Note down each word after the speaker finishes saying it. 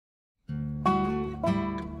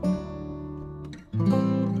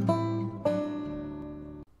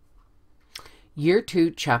Year 2,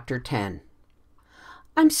 Chapter 10.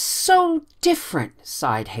 "I'm so different,"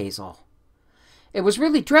 sighed Hazel. It was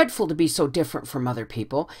really dreadful to be so different from other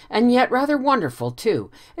people, and yet rather wonderful, too,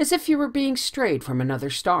 as if you were being strayed from another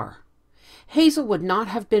star. Hazel would not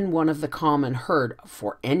have been one of the common herd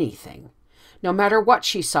for anything, no matter what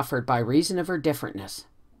she suffered by reason of her differentness.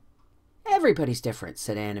 "Everybody's different,"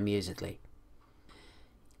 said Anne amusedly.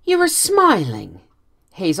 "You were smiling."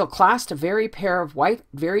 Hazel clasped a very pair of white,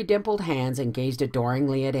 very dimpled hands and gazed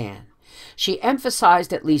adoringly at Anne. She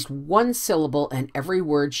emphasized at least one syllable in every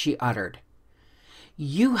word she uttered.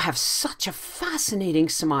 "You have such a fascinating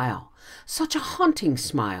smile, such a haunting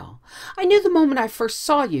smile. I knew the moment I first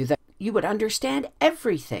saw you that you would understand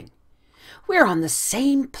everything. We're on the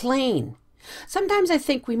same plane. Sometimes I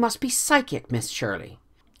think we must be psychic, Miss Shirley.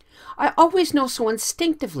 I always know so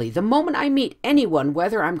instinctively the moment I meet anyone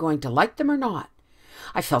whether I'm going to like them or not.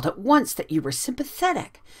 I felt at once that you were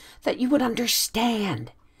sympathetic, that you would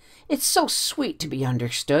understand. It's so sweet to be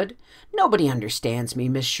understood. Nobody understands me,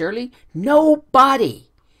 Miss Shirley. Nobody.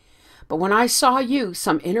 But when I saw you,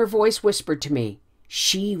 some inner voice whispered to me,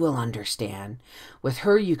 'She will understand. With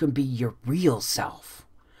her you can be your real self.'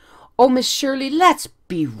 Oh, Miss Shirley, let's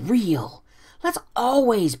be real. Let's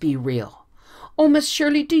always be real. Oh, Miss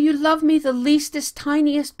Shirley, do you love me the leastest,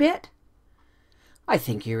 tiniest bit?" "I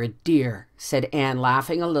think you're a dear," said Anne,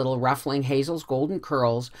 laughing a little, ruffling Hazel's golden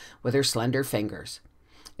curls with her slender fingers.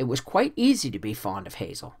 It was quite easy to be fond of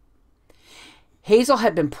Hazel. Hazel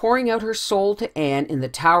had been pouring out her soul to Anne in the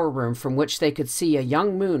tower room, from which they could see a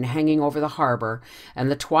young moon hanging over the harbor and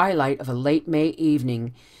the twilight of a late May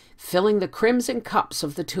evening filling the crimson cups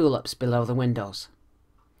of the tulips below the windows.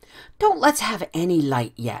 "Don't let's have any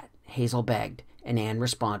light yet," Hazel begged, and Anne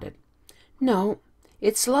responded, "No,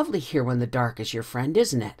 it's lovely here when the dark is your friend,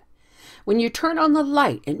 isn't it? When you turn on the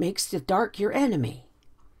light, it makes the dark your enemy,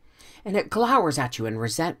 and it glowers at you in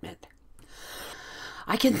resentment.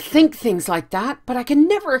 I can think things like that, but I can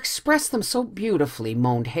never express them so beautifully,"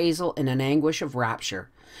 moaned Hazel in an anguish of rapture.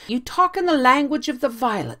 "You talk in the language of the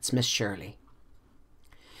violets, Miss Shirley."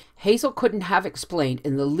 Hazel couldn't have explained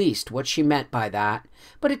in the least what she meant by that,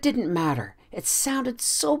 but it didn't matter. It sounded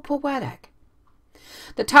so poetic.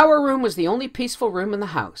 The tower room was the only peaceful room in the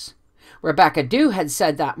house. Rebecca Dew had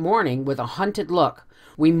said that morning with a hunted look,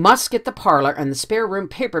 "We must get the parlor and the spare room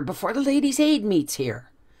papered before the Ladies' Aid meets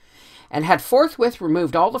here," and had forthwith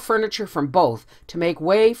removed all the furniture from both to make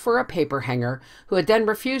way for a paper hanger, who had then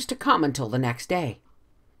refused to come until the next day.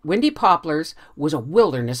 Windy Poplars was a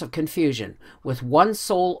wilderness of confusion, with one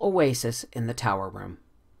sole oasis in the tower room.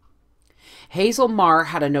 Hazel Marr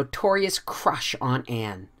had a notorious crush on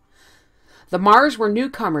Anne. The Marrs were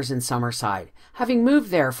newcomers in Summerside, having moved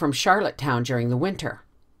there from Charlottetown during the winter.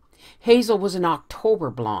 Hazel was an October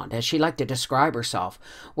blonde, as she liked to describe herself,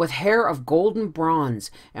 with hair of golden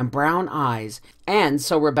bronze and brown eyes, and,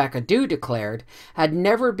 so Rebecca Dew declared, had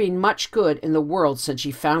never been much good in the world since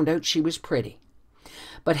she found out she was pretty.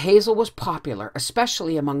 But Hazel was popular,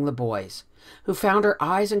 especially among the boys, who found her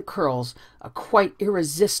eyes and curls a quite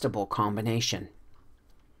irresistible combination.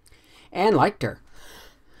 Anne liked her.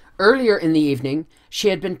 Earlier in the evening, she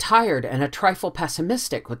had been tired and a trifle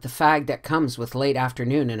pessimistic with the fag that comes with late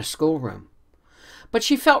afternoon in a schoolroom. But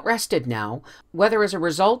she felt rested now, whether as a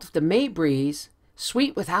result of the May breeze,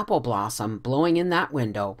 sweet with apple blossom, blowing in that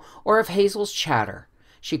window, or of Hazel's chatter.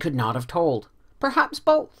 She could not have told. Perhaps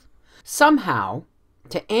both. Somehow,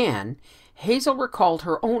 to Anne, Hazel recalled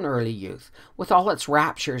her own early youth, with all its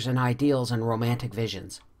raptures and ideals and romantic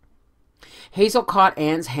visions. Hazel caught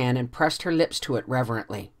Anne's hand and pressed her lips to it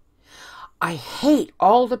reverently. "I hate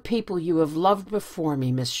all the people you have loved before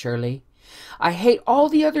me, Miss Shirley. I hate all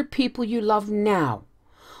the other people you love now.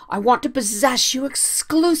 I want to possess you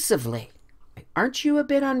exclusively." "Aren't you a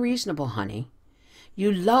bit unreasonable, honey?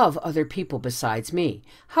 You love other people besides me.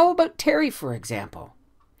 How about Terry, for example?"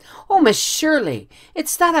 "Oh, Miss Shirley,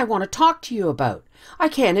 it's that I want to talk to you about. I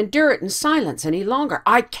can't endure it in silence any longer.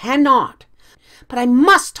 I cannot. But I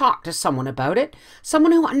must talk to someone about it,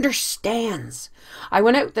 someone who understands. I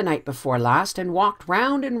went out the night before last and walked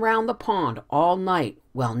round and round the pond all night,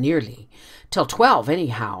 well, nearly, till 12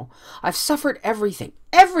 anyhow. I've suffered everything,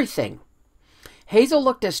 everything." Hazel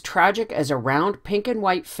looked as tragic as a round pink and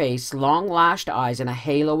white face, long-lashed eyes, and a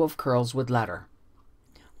halo of curls would let her.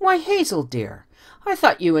 "Why, Hazel, dear, I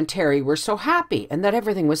thought you and Terry were so happy and that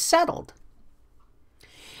everything was settled."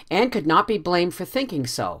 Anne could not be blamed for thinking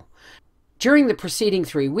so. During the preceding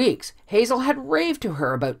 3 weeks, Hazel had raved to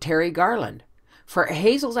her about Terry Garland. For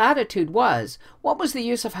Hazel's attitude was, what was the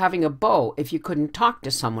use of having a beau if you couldn't talk to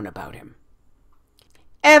someone about him?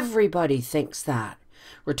 "Everybody thinks that.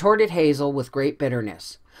 retorted Hazel with great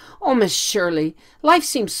bitterness. Oh, Miss Shirley, life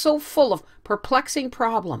seems so full of perplexing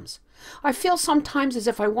problems. I feel sometimes as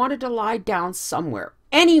if I wanted to lie down somewhere,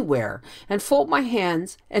 anywhere, and fold my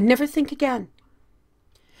hands and never think again.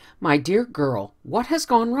 My dear girl, what has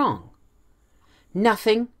gone wrong?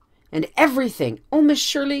 Nothing and everything. Oh, Miss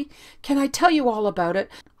Shirley, can I tell you all about it?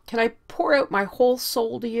 Can I pour out my whole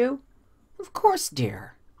soul to you? Of course,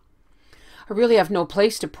 dear. I really have no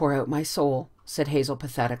place to pour out my soul, said Hazel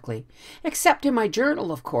pathetically. Except in my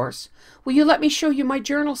journal, of course. Will you let me show you my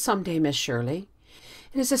journal some day, Miss Shirley?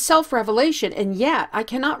 It is a self-revelation, and yet I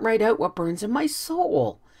cannot write out what burns in my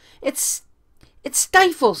soul. It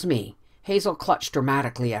stifles me. Hazel clutched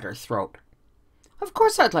dramatically at her throat. Of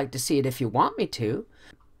course I'd like to see it if you want me to.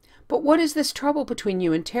 But what is this trouble between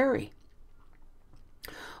you and Terry?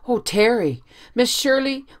 Oh, Terry. Miss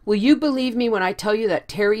Shirley, will you believe me when I tell you that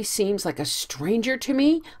Terry seems like a stranger to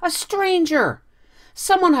me? A stranger!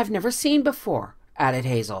 Someone I've never seen before, added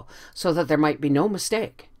Hazel, so that there might be no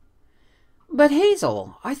mistake. But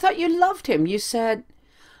Hazel, I thought you loved him. You said...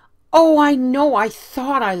 Oh, I know, I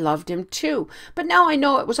thought I loved him too, but now I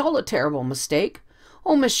know it was all a terrible mistake.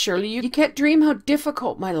 Oh, Miss Shirley, you can't dream how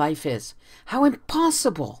difficult my life is. How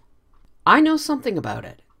impossible. I know something about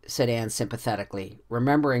it, said Anne sympathetically,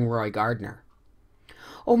 remembering Roy Gardner.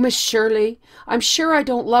 Oh, Miss Shirley, I'm sure I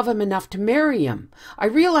don't love him enough to marry him. I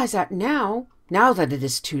realize that now that it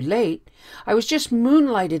is too late. I was just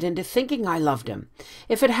moonlighted into thinking I loved him.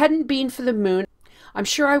 If it hadn't been for the moon, I'm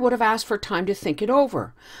sure I would have asked for time to think it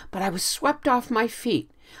over. But I was swept off my feet.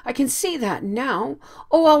 I can see that now.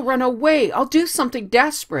 Oh, I'll run away. I'll do something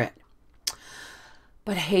desperate.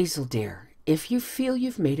 But Hazel, dear, if you feel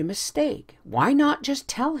you've made a mistake, why not just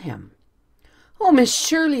tell him? Oh, Miss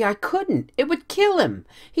Shirley, I couldn't. It would kill him.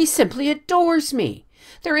 He simply adores me.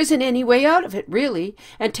 There isn't any way out of it, really,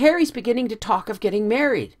 and Terry's beginning to talk of getting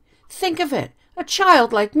married. Think of it, a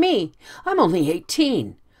child like me. I'm only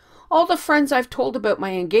 18. All the friends I've told about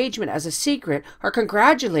my engagement as a secret are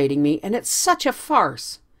congratulating me, and it's such a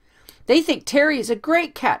farce. They think Terry is a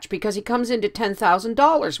great catch because he comes into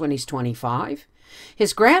 $10,000 when he's 25.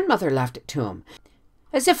 His grandmother left it to him.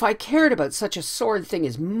 As if I cared about such a sordid thing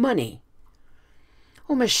as money.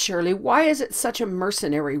 Oh, Miss Shirley, why is it such a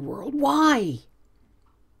mercenary world? Why?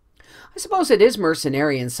 I suppose it is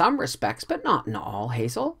mercenary in some respects, but not in all,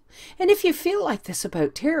 Hazel. And if you feel like this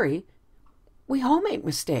about Terry, we all make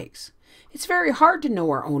mistakes. It's very hard to know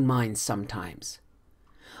our own minds sometimes.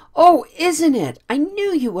 Oh, isn't it? I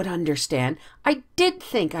knew you would understand. I did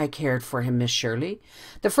think I cared for him, Miss Shirley.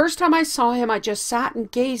 The first time I saw him, I just sat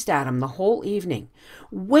and gazed at him the whole evening.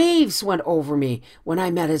 Waves went over me when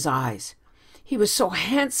I met his eyes. He was so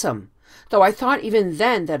handsome, though I thought even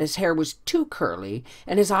then that his hair was too curly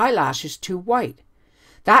and his eyelashes too white.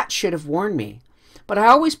 That should have warned me. But I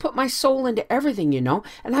always put my soul into everything, you know,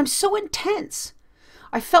 and I'm so intense.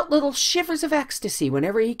 I felt little shivers of ecstasy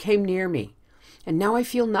whenever he came near me. And now I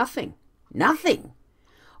feel nothing. Nothing.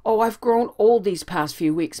 Oh, I've grown old these past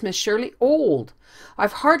few weeks, Miss Shirley, old.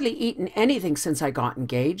 I've hardly eaten anything since I got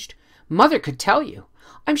engaged. Mother could tell you.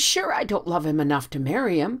 I'm sure I don't love him enough to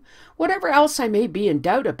marry him. Whatever else I may be in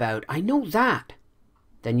doubt about, I know that.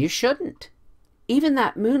 Then you shouldn't. Even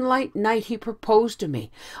that moonlight night he proposed to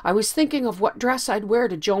me, I was thinking of what dress I'd wear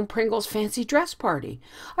to Joan Pringle's fancy dress party.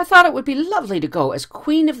 I thought it would be lovely to go as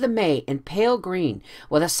Queen of the May in pale green,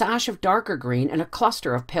 with a sash of darker green and a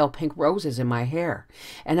cluster of pale pink roses in my hair,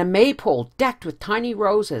 and a maypole decked with tiny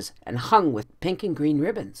roses and hung with pink and green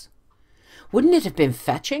ribbons. Wouldn't it have been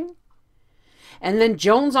fetching? And then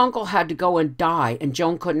Joan's uncle had to go and die, and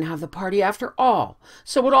Joan couldn't have the party after all,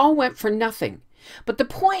 so it all went for nothing. But the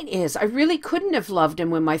point is, I really couldn't have loved him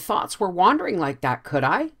when my thoughts were wandering like that, could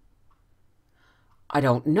I? I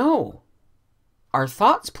don't know. Our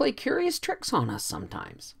thoughts play curious tricks on us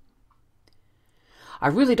sometimes. I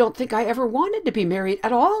really don't think I ever wanted to be married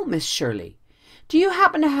at all, Miss Shirley. Do you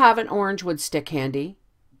happen to have an orange wood stick handy?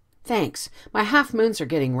 Thanks. My half-moons are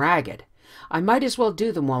getting ragged. I might as well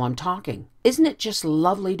do them while I'm talking. Isn't it just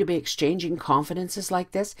lovely to be exchanging confidences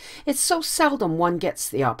like this? It's so seldom one gets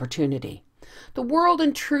the opportunity. The world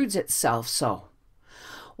intrudes itself so.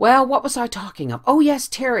 Well, what was I talking of? Oh, yes,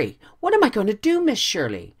 Terry. What am I going to do, Miss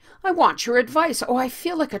Shirley? I want your advice. Oh, I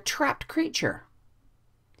feel like a trapped creature.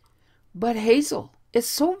 But Hazel, it's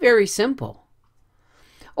so very simple.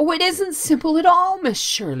 Oh, it isn't simple at all, Miss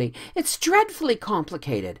Shirley. It's dreadfully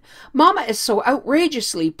complicated. Mamma is so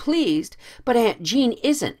outrageously pleased, but Aunt Jean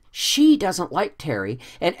isn't. She doesn't like Terry,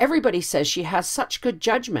 and everybody says she has such good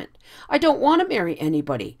judgment. I don't want to marry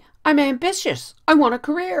anybody. I'm ambitious. I want a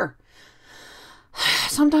career.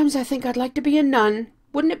 Sometimes I think I'd like to be a nun.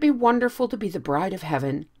 Wouldn't it be wonderful to be the bride of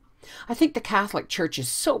heaven? I think the Catholic Church is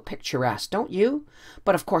so picturesque, don't you?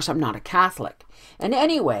 But of course I'm not a Catholic. And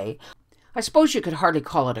anyway, I suppose you could hardly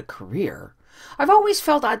call it a career. I've always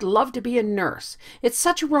felt I'd love to be a nurse. It's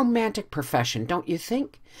such a romantic profession, don't you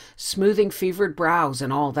think? Smoothing fevered brows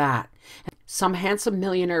and all that. Some handsome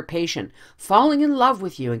millionaire patient falling in love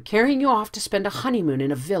with you and carrying you off to spend a honeymoon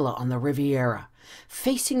in a villa on the Riviera,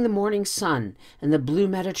 facing the morning sun and the blue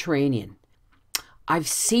Mediterranean. I've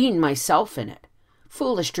seen myself in it.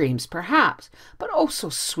 Foolish dreams, perhaps, but oh so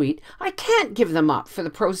sweet. I can't give them up for the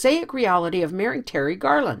prosaic reality of marrying Terry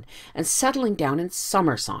Garland and settling down in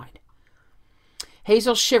Summerside.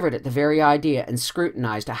 Hazel shivered at the very idea and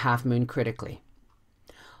scrutinized a half-moon critically.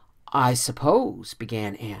 I suppose,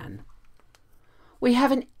 began Anne. We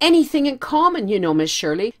haven't anything in common, you know, Miss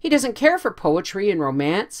Shirley. He doesn't care for poetry and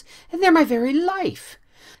romance, and they're my very life.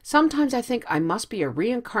 Sometimes I think I must be a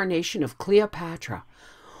reincarnation of Cleopatra.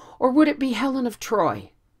 Or would it be Helen of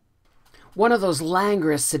Troy? One of those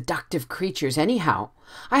languorous, seductive creatures, anyhow.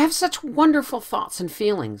 I have such wonderful thoughts and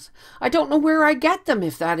feelings. I don't know where I get them,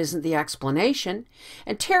 if that isn't the explanation.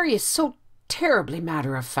 And Terry is so terribly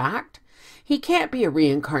matter-of-fact. He can't be a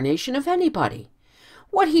reincarnation of anybody.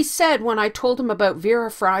 What he said when I told him about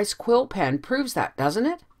Vera Fry's quill pen proves that, doesn't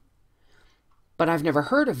it? But I've never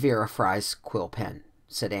heard of Vera Fry's quill pen,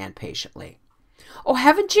 said Anne patiently. Oh,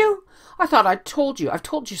 haven't you? I thought I'd told you. I've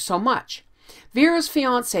told you so much. Vera's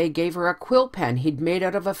fiancé gave her a quill pen he'd made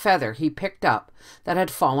out of a feather he picked up that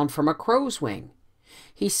had fallen from a crow's wing.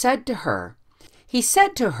 He said to her,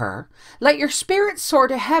 let your spirit soar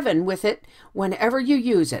to heaven with it whenever you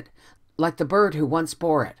use it, like the bird who once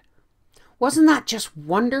bore it. Wasn't that just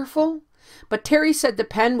wonderful? But Terry said the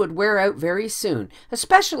pen would wear out very soon,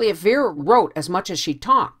 especially if Vera wrote as much as she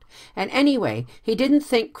talked. And anyway, he didn't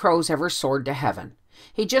think crows ever soared to heaven.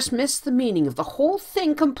 He just missed the meaning of the whole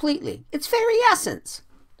thing completely, its very essence.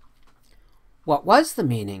 What was the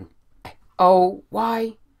meaning? Oh,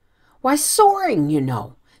 why soaring, you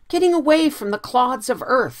know, getting away from the clods of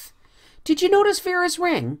earth. Did you notice Vera's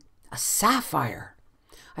ring? A sapphire.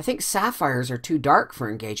 I think sapphires are too dark for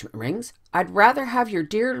engagement rings. I'd rather have your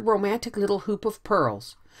dear romantic little hoop of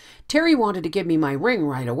pearls. Terry wanted to give me my ring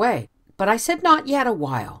right away, but I said not yet a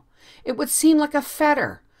while. It would seem like a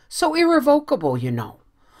fetter, so irrevocable, you know.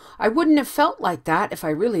 I wouldn't have felt like that if I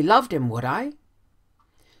really loved him, would I?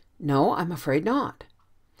 No, I'm afraid not.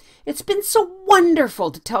 It's been so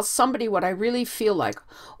wonderful to tell somebody what I really feel like.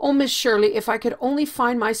 Oh, Miss Shirley, if I could only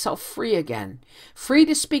find myself free again, free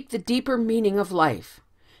to speak the deeper meaning of life.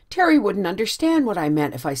 Terry wouldn't understand what I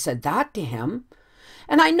meant if I said that to him.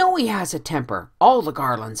 And I know he has a temper. All the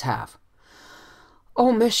Garlands have.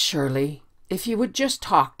 Oh, Miss Shirley, if you would just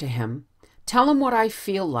talk to him, tell him what I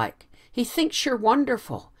feel like. He thinks you're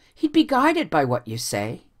wonderful. He'd be guided by what you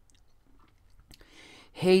say.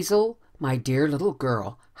 Hazel, my dear little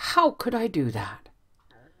girl, how could I do that?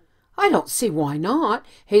 I don't see why not.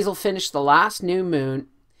 Hazel finished the last new moon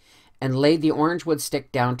and laid the orange wood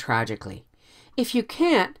stick down tragically. If you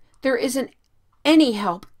can't, there isn't any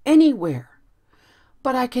help anywhere.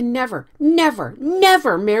 But I can never, never,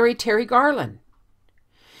 never marry Terry Garland.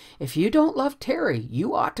 If you don't love Terry,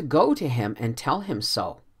 you ought to go to him and tell him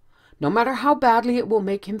so, no matter how badly it will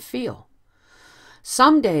make him feel.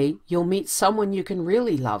 Someday you'll meet someone you can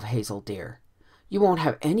really love, Hazel dear. You won't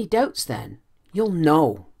have any doubts then. You'll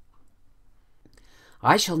know.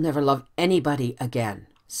 I shall never love anybody again,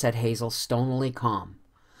 said Hazel, stonily calm.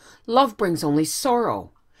 Love brings only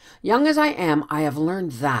sorrow. Young as I am, I have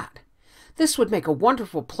learned that. This would make a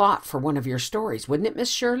wonderful plot for one of your stories, wouldn't it,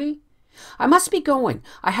 Miss Shirley? I must be going.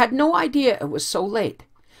 I had no idea it was so late.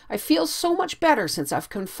 I feel so much better since I've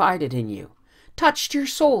confided in you. Touched your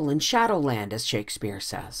soul in Shadowland, as Shakespeare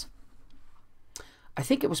says. I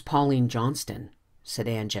think it was Pauline Johnston, said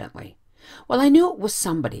Anne gently. Well, I knew it was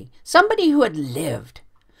somebody who had lived.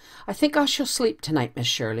 I think I shall sleep tonight, Miss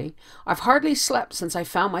Shirley. I've hardly slept since I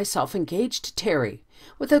found myself engaged to Terry,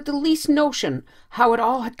 without the least notion how it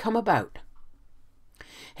all had come about.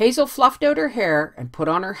 Hazel fluffed out her hair and put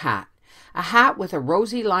on her hat, a hat with a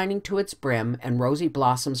rosy lining to its brim and rosy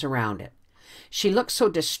blossoms around it. She looked so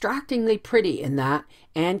distractingly pretty in that,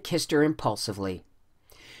 Anne kissed her impulsively.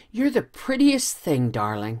 You're the prettiest thing,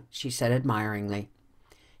 darling, she said admiringly.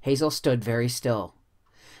 Hazel stood very still.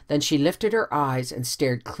 Then she lifted her eyes and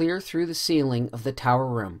stared clear through the ceiling of the tower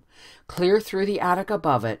room, clear through the attic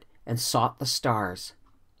above it, and sought the stars.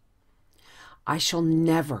 I shall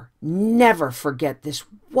never, never forget this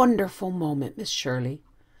wonderful moment, Miss Shirley,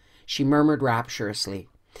 she murmured rapturously.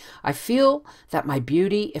 I feel that my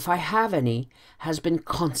beauty, if I have any, has been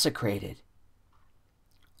consecrated.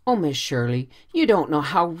 Oh, Miss Shirley, you don't know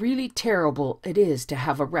how really terrible it is to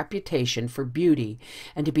have a reputation for beauty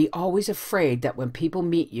and to be always afraid that when people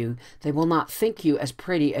meet you, they will not think you as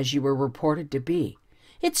pretty as you were reported to be.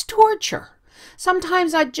 It's torture.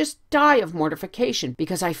 Sometimes I'd just die of mortification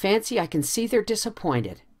because I fancy I can see they're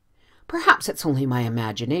disappointed. Perhaps it's only my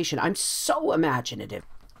imagination. I'm so imaginative.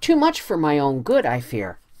 Too much for my own good, I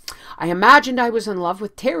fear. I imagined I was in love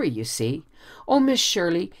with Terry, you see. Oh, Miss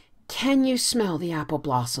Shirley, can you smell the apple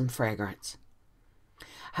blossom fragrance?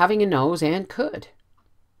 Having a nose, Anne could.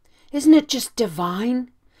 Isn't it just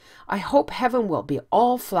divine? I hope heaven will be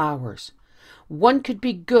all flowers. One could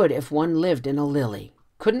be good if one lived in a lily,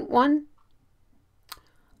 couldn't one?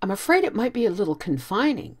 I'm afraid it might be a little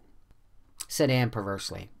confining, said Anne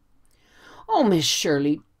perversely. Oh, Miss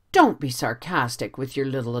Shirley, don't be sarcastic with your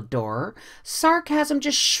little adorer. Sarcasm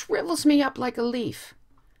just shrivels me up like a leaf.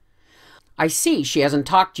 I see she hasn't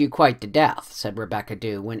talked you quite to death, said Rebecca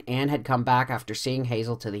Dew, when Anne had come back after seeing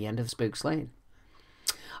Hazel to the end of Spook's Lane.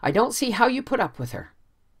 I don't see how you put up with her.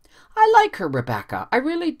 I like her, Rebecca, I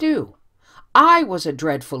really do. I was a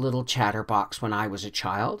dreadful little chatterbox when I was a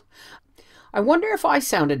child. I wonder if I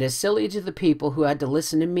sounded as silly to the people who had to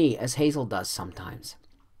listen to me as Hazel does sometimes.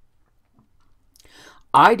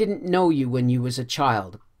 I didn't know you when you was a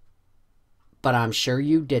child, but I'm sure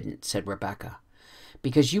you didn't, said Rebecca,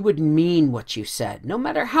 because you would mean what you said, no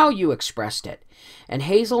matter how you expressed it, and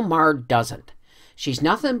Hazel Marr doesn't. She's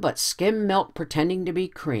nothing but skim milk pretending to be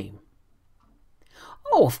cream.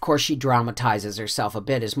 Oh, of course she dramatizes herself a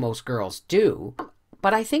bit, as most girls do,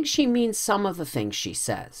 but I think she means some of the things she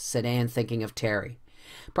says, said Anne, thinking of Terry.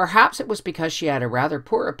 Perhaps it was because she had a rather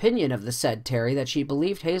poor opinion of the said Terry that she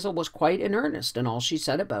believed Hazel was quite in earnest in all she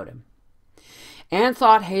said about him. Anne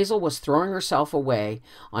thought Hazel was throwing herself away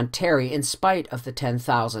on Terry in spite of the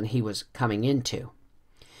 10,000 he was coming into.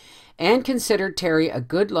 Anne considered Terry a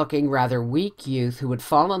good-looking, rather weak youth who would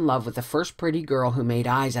fall in love with the first pretty girl who made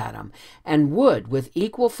eyes at him, and would, with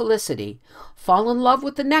equal felicity, fall in love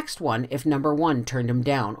with the next one if number one turned him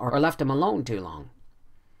down or left him alone too long.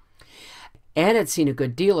 Anne had seen a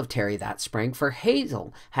good deal of Terry that spring, for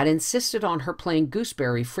Hazel had insisted on her playing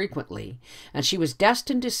gooseberry frequently, and she was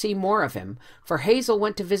destined to see more of him, for Hazel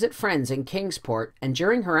went to visit friends in Kingsport, and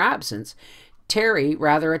during her absence, Terry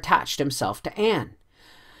rather attached himself to Anne,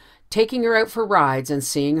 taking her out for rides and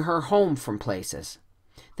seeing her home from places.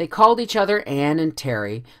 They called each other Anne and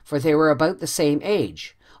Terry, for they were about the same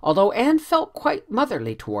age, although Anne felt quite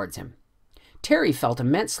motherly towards him. Terry felt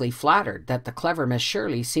immensely flattered that the clever Miss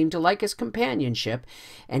Shirley seemed to like his companionship,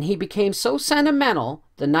 and he became so sentimental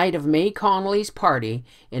the night of May Connolly's party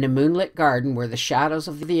in a moonlit garden where the shadows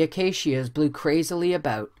of the acacias blew crazily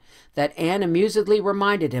about, that Anne amusedly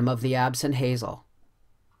reminded him of the absent Hazel.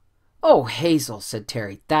 "Oh, Hazel," said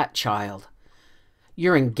Terry, "that child."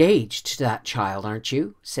 "You're engaged to that child, aren't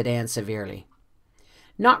you?" said Anne severely.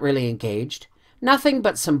 "Not really engaged. Nothing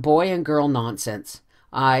but some boy and girl nonsense.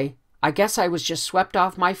 I guess I was just swept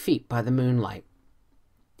off my feet by the moonlight."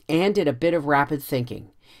 Anne did a bit of rapid thinking.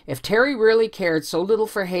 If Terry really cared so little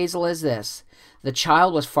for Hazel as this, the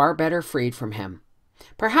child was far better freed from him.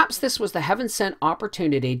 Perhaps this was the heaven-sent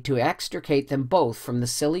opportunity to extricate them both from the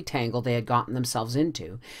silly tangle they had gotten themselves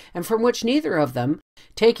into, and from which neither of them,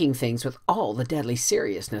 taking things with all the deadly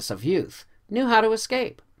seriousness of youth, knew how to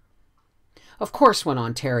escape. "Of course," went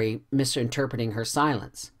on Terry, misinterpreting her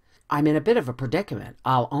silence, "I'm in a bit of a predicament,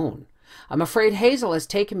 I'll own. I'm afraid Hazel has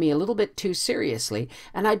taken me a little bit too seriously,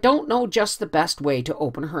 and I don't know just the best way to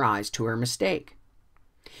open her eyes to her mistake."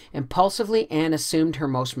 Impulsively, Anne assumed her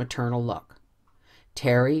most maternal look.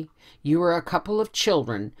 "Terry, you are a couple of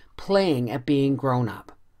children playing at being grown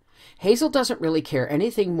up. Hazel doesn't really care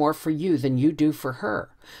anything more for you than you do for her.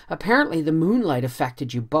 Apparently the moonlight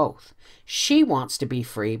affected you both. She wants to be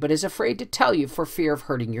free, but is afraid to tell you for fear of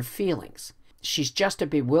hurting your feelings. She's just a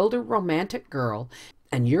bewildered romantic girl,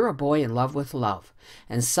 and you're a boy in love with love,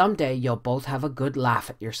 and someday you'll both have a good laugh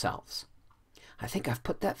at yourselves." "I think I've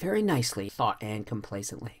put that very nicely," thought Anne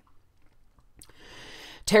complacently.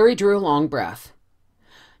 Terry drew a long breath.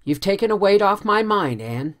 "You've taken a weight off my mind,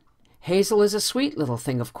 Anne. Hazel is a sweet little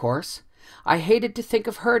thing, of course. I hated to think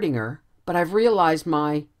of hurting her, but I've realized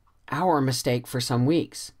our mistake for some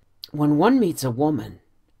weeks. When one meets a woman,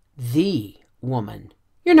 the woman—"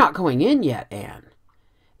 "You're not going in yet, Anne.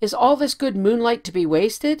 Is all this good moonlight to be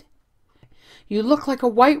wasted? You look like a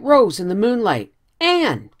white rose in the moonlight.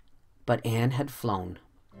 Anne!" But Anne had flown.